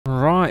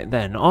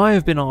Right then, I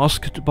have been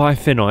asked by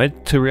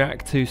Finoid to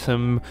react to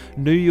some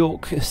New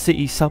York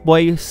City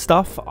Subway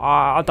stuff.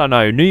 I don't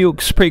know, New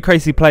York's a pretty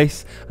crazy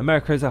place.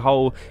 America as a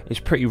whole is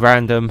pretty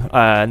random.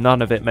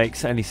 None of it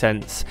makes any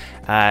sense.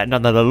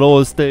 None of the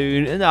laws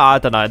do. No, I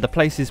don't know, the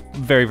place is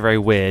very, very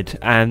weird.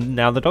 And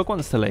now the dog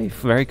wants to leave.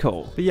 Very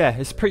cool. But yeah,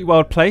 it's a pretty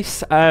wild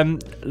place.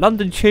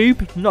 London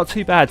Tube, not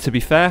too bad to be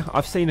fair.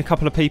 I've seen a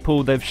couple of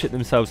people, they've shit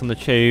themselves on the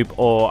tube,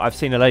 or I've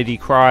seen a lady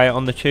cry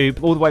on the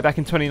tube all the way back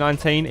in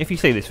 2019. If you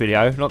see this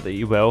video, not that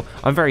you will,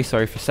 I'm very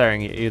sorry for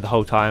staring at you the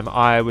whole time.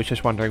 I was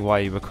just wondering why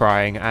you were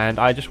crying, and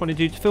I just wanted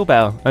you to feel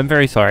better. I'm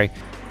very sorry.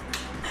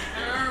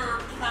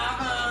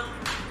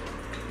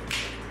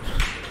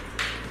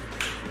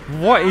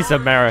 What is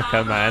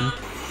America, man?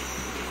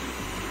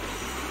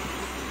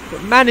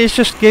 But man is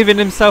just giving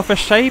himself a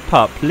shape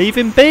up. Leave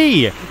him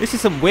be. This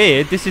isn't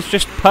weird. This is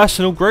just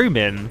personal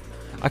grooming.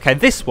 Okay,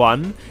 this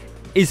one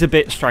is a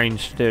bit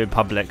strange to do in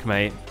public,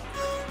 mate.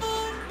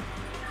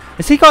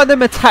 Has he got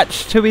them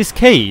attached to his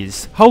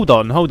keys? Hold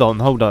on, hold on,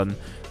 hold on.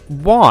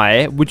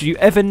 Why would you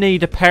ever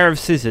need a pair of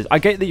scissors? I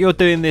get that you're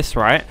doing this,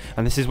 right?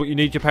 And this is what you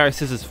need your pair of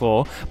scissors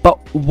for. But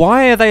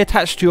why are they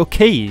attached to your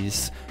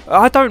keys?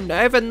 I don't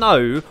ever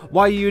know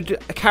why you'd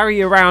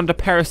carry around a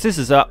pair of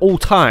scissors at all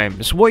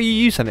times. What are you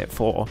using it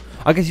for?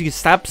 I guess you could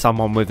stab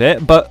someone with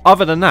it, but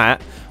other than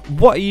that,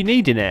 what are you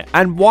needing it?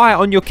 And why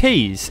on your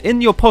keys?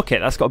 In your pocket,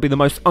 that's got to be the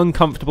most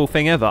uncomfortable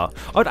thing ever.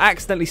 I'd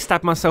accidentally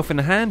stab myself in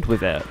the hand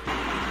with it.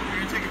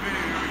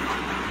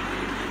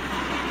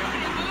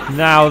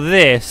 Now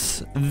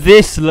this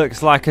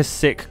looks like a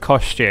sick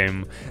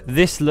costume.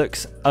 This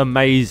looks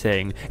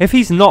amazing. If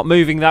he's not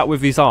moving that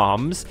with his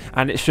arms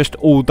and it's just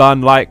all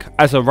done like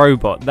as a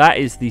robot, that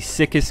is the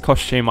sickest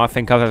costume I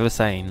think I've ever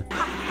seen.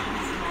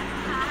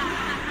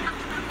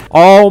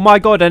 Oh my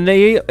god, and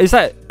is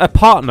that a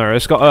partner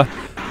has got a...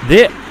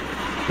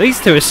 These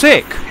two are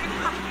sick.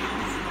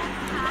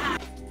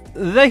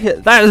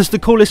 That is the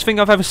coolest thing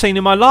I've ever seen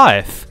in my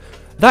life.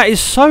 That is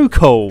so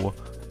cool.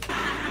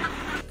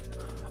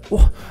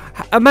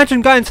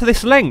 Imagine going to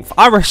this length.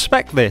 I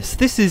respect this.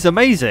 This is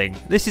amazing.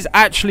 This is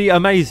actually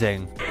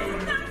amazing.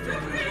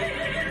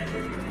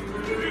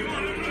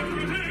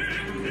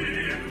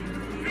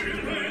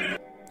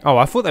 Oh,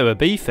 I thought they were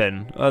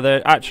beefing. Oh,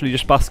 they're actually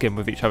just busking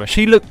with each other.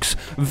 She looks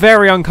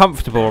very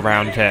uncomfortable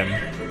around him.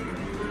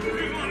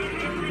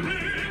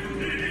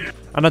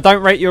 And I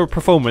don't rate your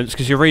performance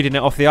because you're reading it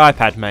off the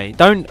iPad, mate.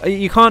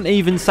 You can't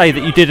even say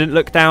that you didn't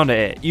look down at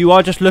it. You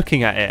are just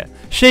looking at it.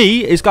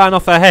 She is going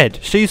off her head.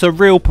 She's a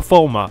real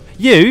performer.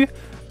 You,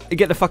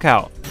 get the fuck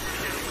out.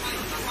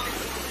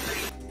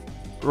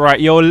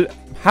 Right,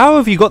 how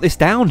have you got this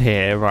down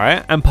here,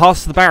 right? And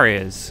past the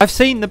barriers. I've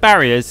seen the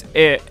barriers.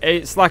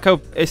 It's like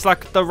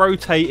the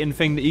rotating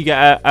thing that you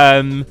get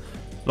at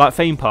like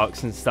theme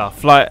parks and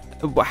stuff. Like,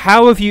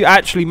 how have you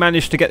actually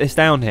managed to get this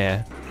down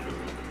here?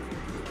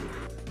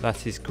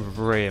 That is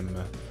grim.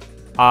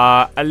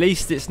 At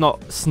least it's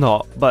not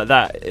snot, but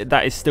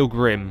that is still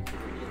grim.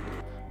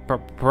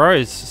 Bro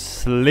is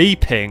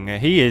sleeping.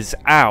 He is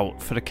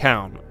out for the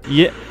count.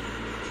 Yeah.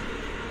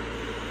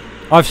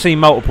 I've seen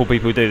multiple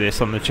people do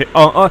this on the tube.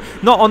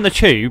 Not on the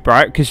tube,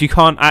 right? Because you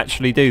can't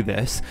actually do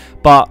this.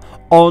 But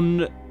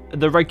on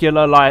the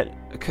regular, like,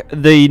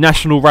 the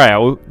National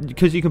Rail,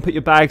 because you can put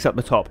your bags up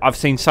the top. I've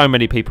seen so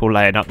many people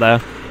laying up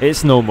there.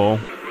 It's normal.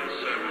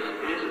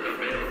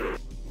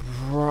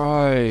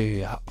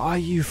 Bro, are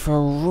you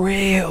for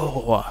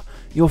real?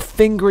 You're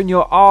fingering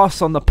your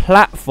ass on the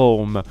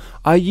platform.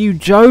 Are you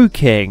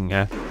joking?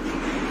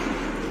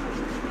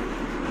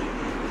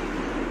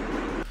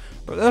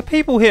 But the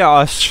people here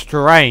are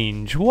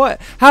strange.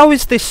 What? How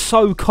is this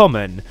so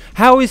common?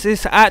 How is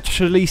this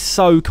actually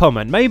so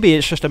common? Maybe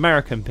it's just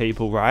American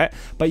people, right?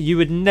 But you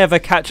would never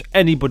catch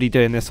anybody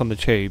doing this on the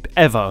tube,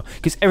 ever.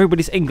 Because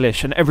everybody's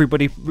English and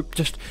everybody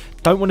just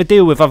don't want to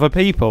deal with other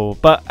people.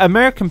 But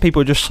American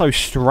people are just so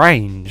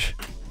strange.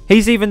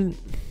 He's even...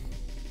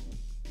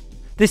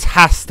 This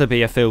has to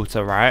be a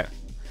filter, right?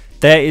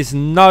 There is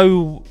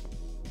no...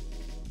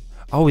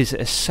 Oh, is it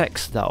a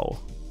sex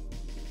doll?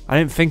 I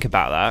didn't think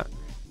about that.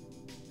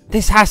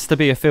 This has to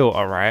be a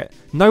filter, right?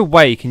 No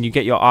way can you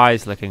get your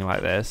eyes looking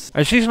like this.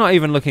 And she's not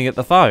even looking at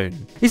the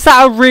phone. Is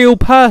that a real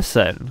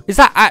person? Is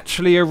that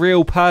actually a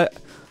real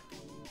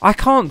I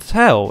can't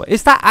tell.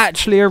 Is that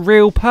actually a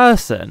real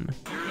person?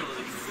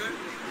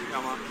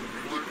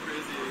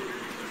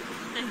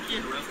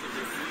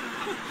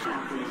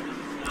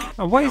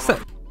 Oh, what is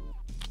that?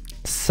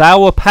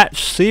 Sour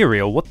Patch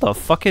cereal? What the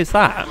fuck is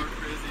that?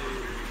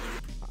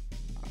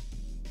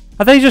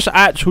 Are they just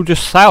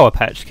Sour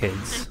Patch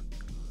Kids?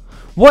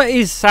 What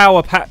is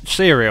Sour Patch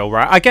cereal,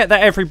 right? I get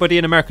that everybody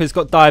in America has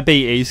got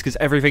diabetes because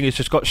everything has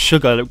just got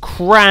sugar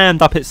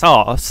crammed up its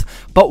arse.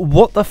 But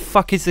what the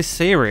fuck is this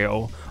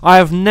cereal? I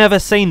have never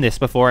seen this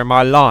before in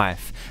my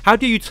life. How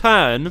do you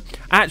turn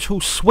actual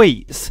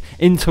sweets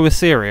into a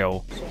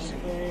cereal?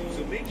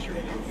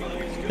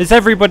 Does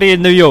everybody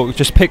in New York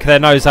just pick their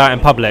nose out in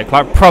public?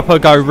 Like proper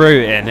go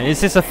rooting?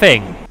 Is this a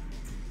thing?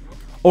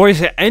 Or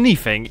is it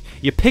anything?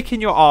 You're picking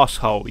your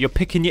asshole, you're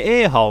picking your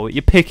ear hole,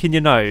 you're picking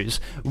your nose.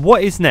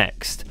 What is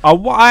next?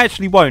 I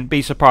actually won't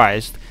be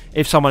surprised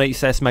if someone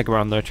eats their Smegma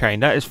on the train.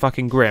 That is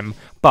fucking grim.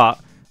 But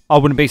I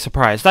wouldn't be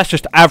surprised. That's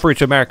just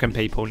average American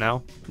people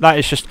now. That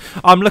is just...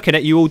 I'm looking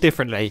at you all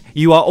differently.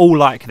 You are all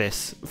like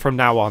this from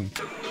now on.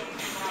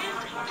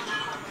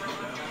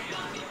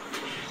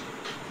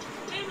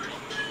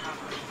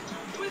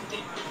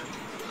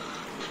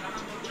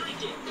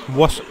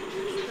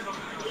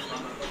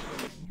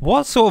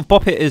 What sort of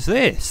bop it is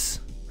this?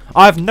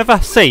 I've never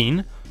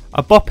seen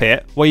a bop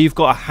it where you've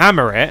got to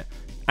hammer it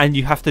and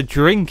you have to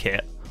drink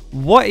it.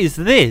 What is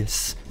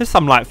this? This is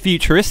some like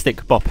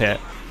futuristic bop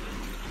it.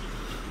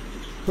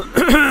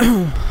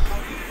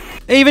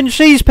 Even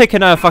she's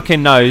picking her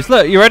fucking nose.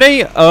 Look, you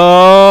ready? Look.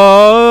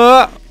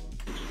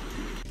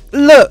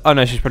 Oh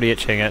no, she's probably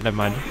itching it. Never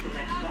mind.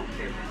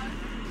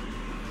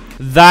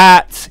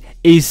 That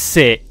is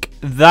sick.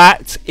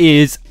 That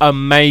is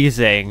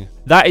amazing.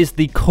 That is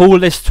the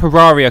coolest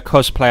Terraria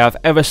cosplay I've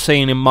ever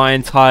seen in my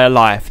entire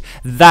life.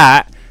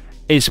 That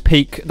is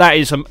peak. That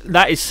is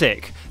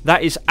sick.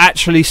 That is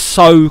actually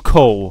so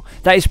cool.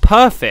 That is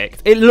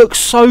perfect. It looks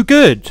so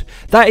good.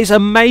 That is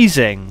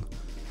amazing.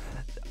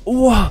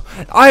 Whoa.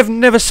 I've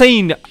never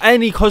seen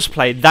any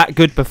cosplay that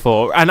good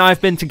before, and I've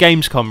been to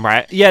Gamescom,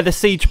 right? Yeah, the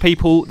Siege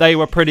people, they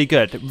were pretty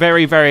good.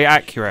 Very, very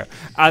accurate.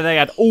 They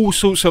had all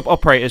sorts of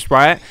operators,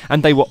 right?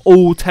 And they were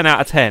all 10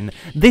 out of 10.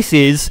 This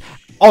is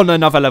on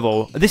another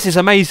level. This is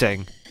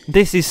amazing.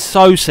 This is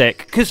so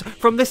sick. Because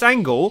from this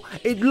angle,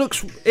 it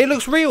looks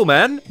real,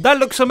 man. That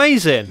looks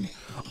amazing.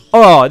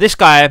 Oh, this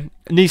guy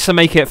needs to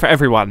make it for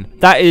everyone.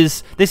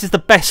 This is the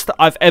best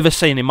I've ever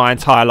seen in my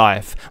entire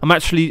life.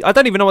 I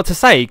don't even know what to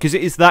say because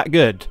it is that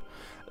good.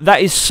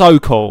 That is so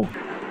cool.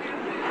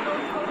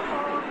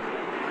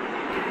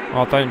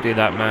 Oh, don't do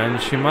that, man.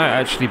 She might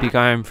actually be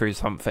going through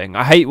something.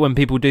 I hate when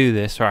people do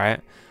this, right?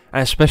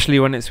 And especially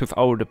when it's with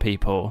older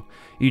people.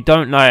 You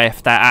don't know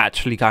if they're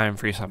actually going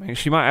through something.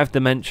 She might have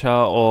dementia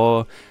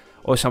or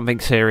something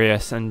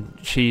serious, and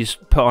she's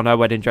put on her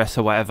wedding dress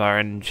or whatever,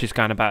 and she's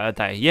going about her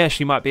day. Yeah,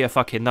 she might be a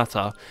fucking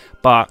nutter,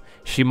 but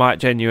she might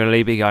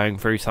genuinely be going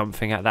through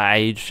something at that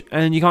age,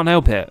 and you can't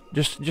help it.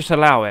 Just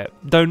allow it.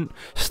 Don't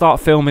start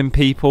filming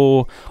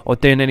people or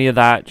doing any of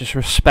that. Just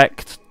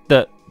respect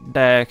that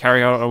they're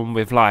carrying on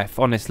with life.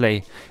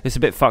 Honestly, it's a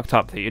bit fucked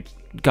up that you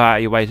go out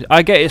of your way.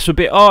 I get it's a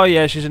bit, oh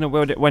yeah, she's in a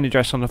wedding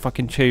dress on a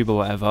fucking tube or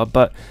whatever,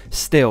 but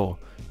still,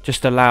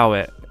 just allow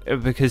it,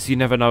 because you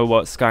never know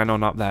what's going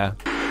on up there.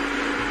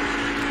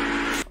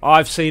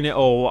 I've seen it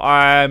all.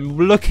 I'm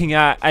looking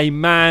at a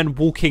man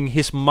walking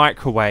his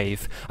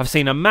microwave. I've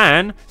seen a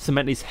man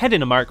cement his head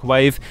in a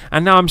microwave,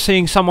 and now I'm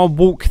seeing someone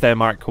walk their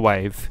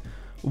microwave.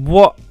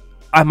 What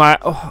am I?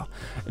 Oh,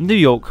 New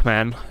York,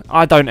 man.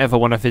 I don't ever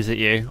want to visit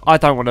you. I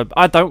don't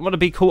want to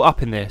be caught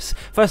up in this.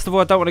 First of all,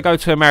 I don't want to go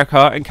to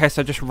America in case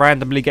I just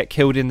randomly get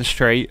killed in the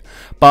street.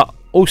 But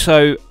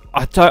also,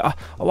 I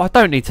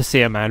don't need to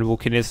see a man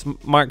walking his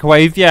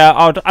microwave. Yeah,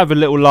 I'd have a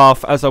little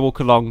laugh as I walk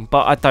along,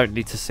 but I don't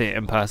need to see it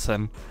in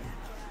person.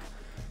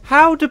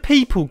 How do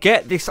people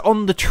get this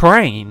on the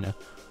train?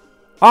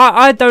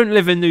 I don't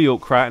live in New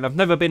York, right, and I've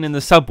never been in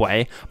the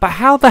subway, but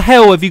how the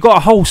hell have you got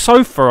a whole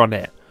sofa on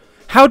it?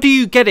 How do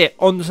you get it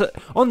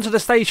onto the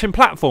station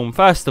platform,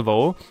 first of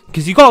all?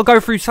 Because you got to go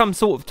through some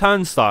sort of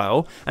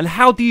turnstile, and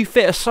how do you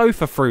fit a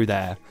sofa through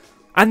there?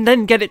 And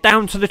then get it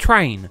down to the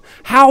train.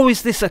 How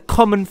is this a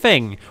common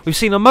thing? We've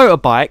seen a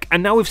motorbike,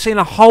 and now we've seen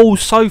a whole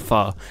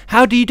sofa.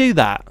 How do you do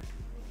that?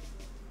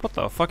 What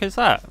the fuck is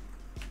that?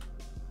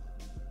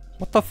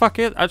 What the fuck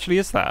actually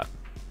is that?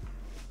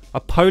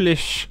 A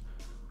Polish...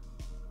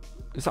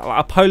 Is that like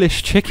a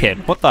Polish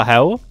chicken? What the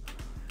hell?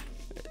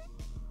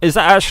 Is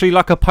that actually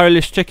like a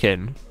Polish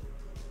chicken?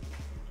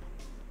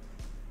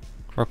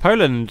 Or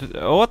Poland?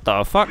 What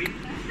the fuck?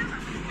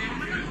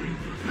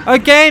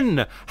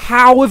 Again!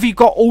 How have you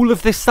got all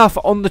of this stuff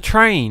on the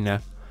train?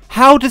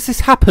 How does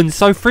this happen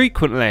so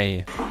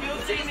frequently?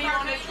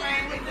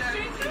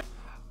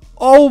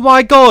 Oh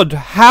my god!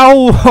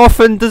 How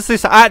often does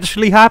this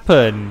actually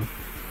happen?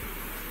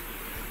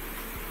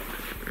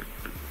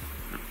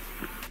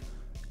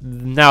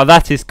 Now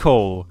that is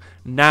cool.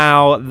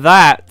 Now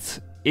that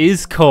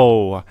is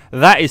cool.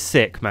 That is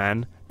sick,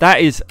 man. That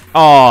is...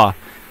 Oh,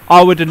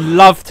 I would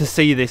love to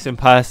see this in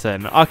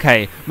person.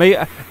 Okay, maybe...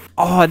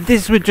 Oh,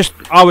 this would just...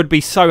 I would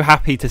be so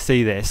happy to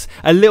see this.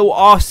 A little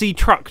RC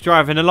truck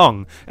driving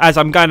along as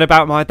I'm going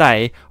about my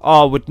day.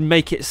 Oh, would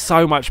make it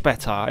so much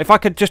better. If I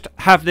could just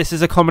have this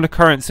as a common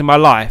occurrence in my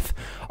life,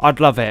 I'd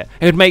love it.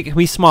 It would make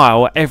me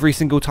smile every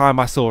single time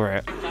I saw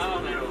it.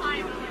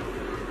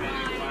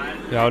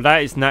 Yo,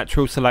 that is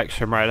natural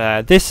selection right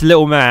there. This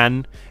little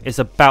man is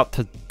about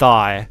to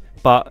die,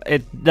 but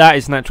that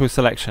is natural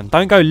selection.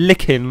 Don't go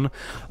licking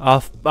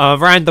a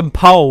random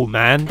pole,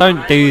 man.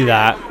 Don't do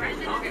that.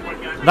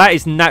 That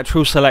is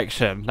natural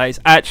selection. That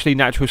is actually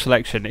natural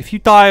selection. If you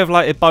die of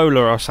like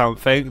Ebola or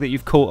something that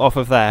you've caught off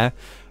of there,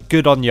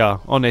 good on ya,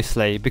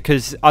 honestly,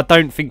 because I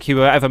don't think you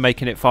were ever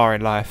making it far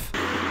in life.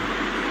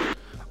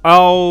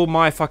 Oh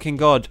my fucking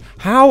god.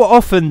 How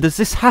often does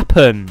this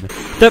happen?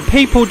 That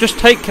people just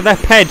take their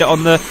ped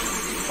on the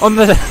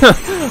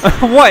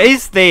what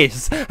is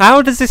this?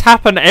 How does this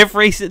happen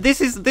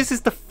this is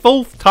the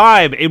 4th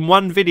time in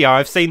one video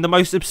I've seen the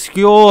most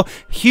obscure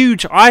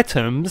huge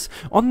items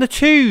on the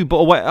tube,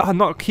 or wait, I'm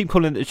not keep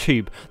calling it the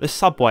tube, the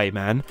subway,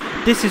 man.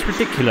 This is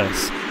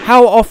ridiculous.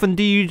 How often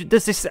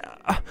does this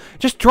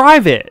just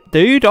drive it,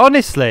 dude,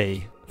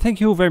 honestly. Thank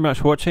you all very much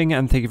for watching,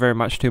 and thank you very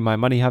much to my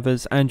money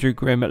havers, Andrew,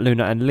 Grim,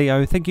 Luna and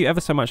Leo. Thank you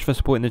ever so much for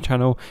supporting the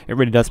channel. It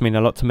really does mean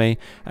a lot to me.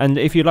 And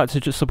if you'd like to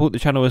just support the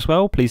channel as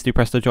well, please do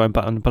press the join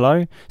button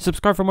below.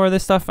 Subscribe for more of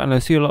this stuff, and I'll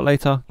see you a lot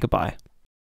later. Goodbye.